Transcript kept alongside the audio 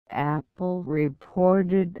Apple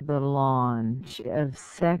reported the launch of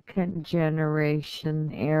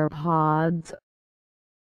second-generation AirPods,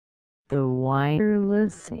 the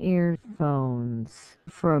wireless earphones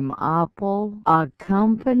from Apple,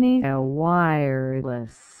 accompany a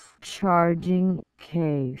wireless charging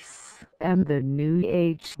case and the new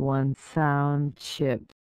H1 sound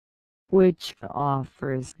chip, which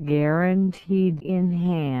offers guaranteed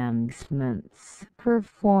enhancements,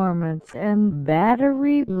 performance and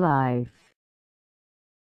battery life.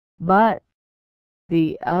 But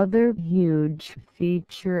the other huge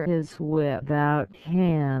feature is without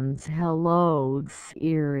hands Hello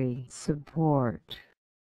Siri support.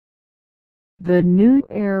 The new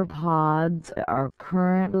AirPods are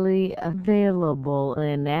currently available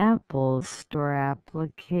in Apple Store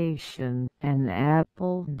application and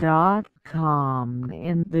Apple.com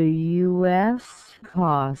in the US.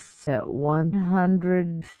 Costs at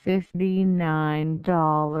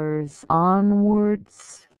 $159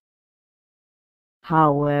 onwards.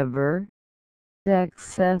 However,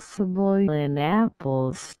 accessible in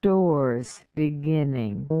Apple stores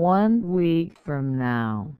beginning 1 week from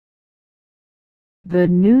now. The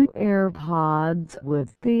new AirPods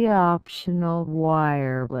with the optional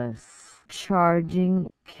wireless charging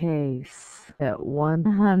case at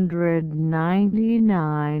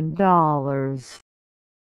 $199.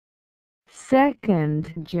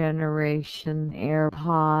 Second-generation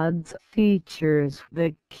AirPods features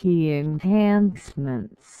the key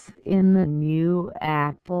enhancements in the new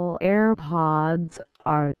Apple AirPods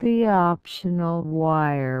are the optional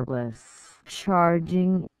wireless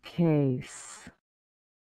charging case,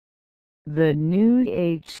 the new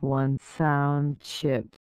H1 sound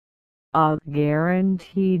chip, a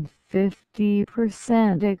guaranteed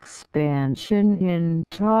 50% expansion in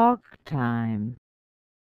talk time,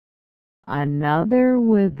 another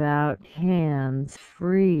without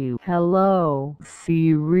hands-free Hello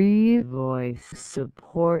Siri voice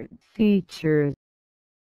support features.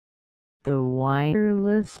 The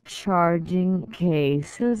wireless charging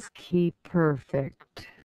case is key perfect,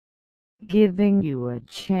 giving you a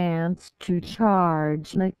chance to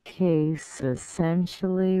charge the case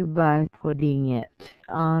essentially by putting it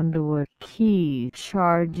onto a key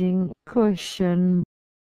charging cushion.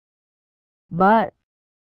 But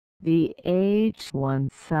the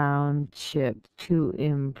H1 sound chip to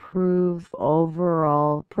improve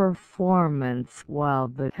overall performance while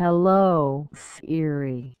the Hello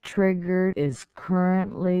Siri trigger is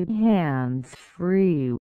currently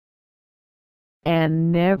hands-free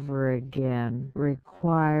and never again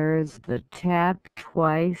requires the tap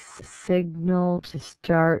twice signal to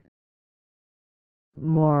start.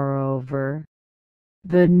 Moreover,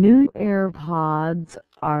 the new AirPods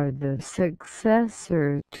are the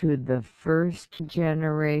successor to the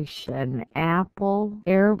first-generation Apple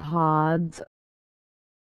AirPods,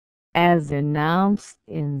 as announced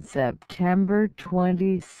in September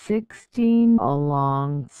 2016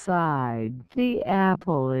 alongside the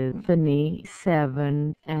Apple iPhone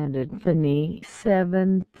 7 and iPhone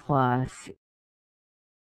 7 Plus.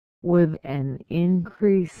 With an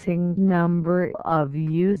increasing number of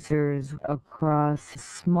users across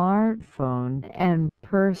smartphone and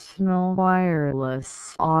personal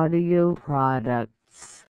wireless audio products.